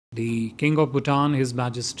The King of Bhutan, His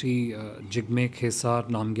Majesty Jigme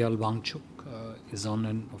Namgyel Wangchuk, is on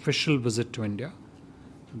an official visit to India,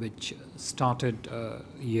 which started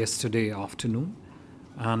yesterday afternoon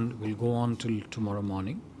and will go on till tomorrow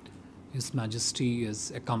morning. His Majesty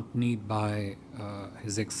is accompanied by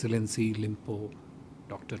His Excellency Limpo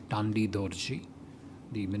Dr. Tandi Dorji,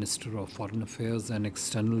 the Minister of Foreign Affairs and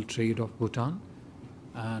External Trade of Bhutan,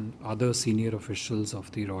 and other senior officials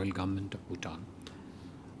of the Royal Government of Bhutan.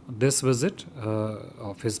 This visit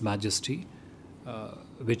of His Majesty,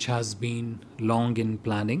 which has been long in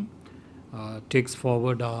planning, takes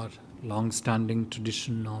forward our long-standing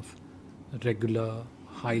tradition of regular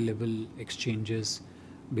high-level exchanges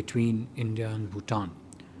between India and Bhutan.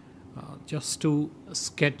 Just to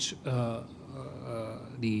sketch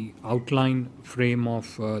the outline frame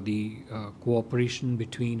of the cooperation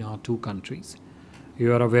between our two countries,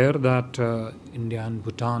 you are aware that India and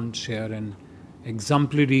Bhutan share an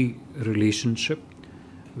exemplary relationship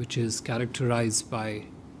which is characterized by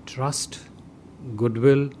trust,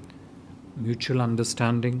 goodwill, mutual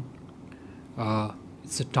understanding.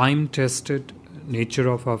 It's a time-tested nature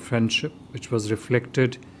of our friendship, which was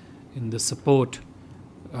reflected in the support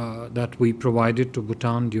that we provided to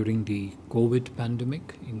Bhutan during the COVID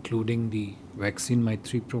pandemic, including the Vaccine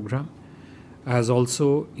Maitri program, as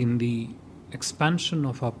also in the expansion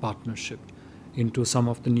of our partnership into some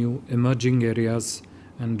of the new emerging areas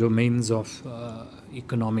and domains of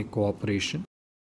economic cooperation.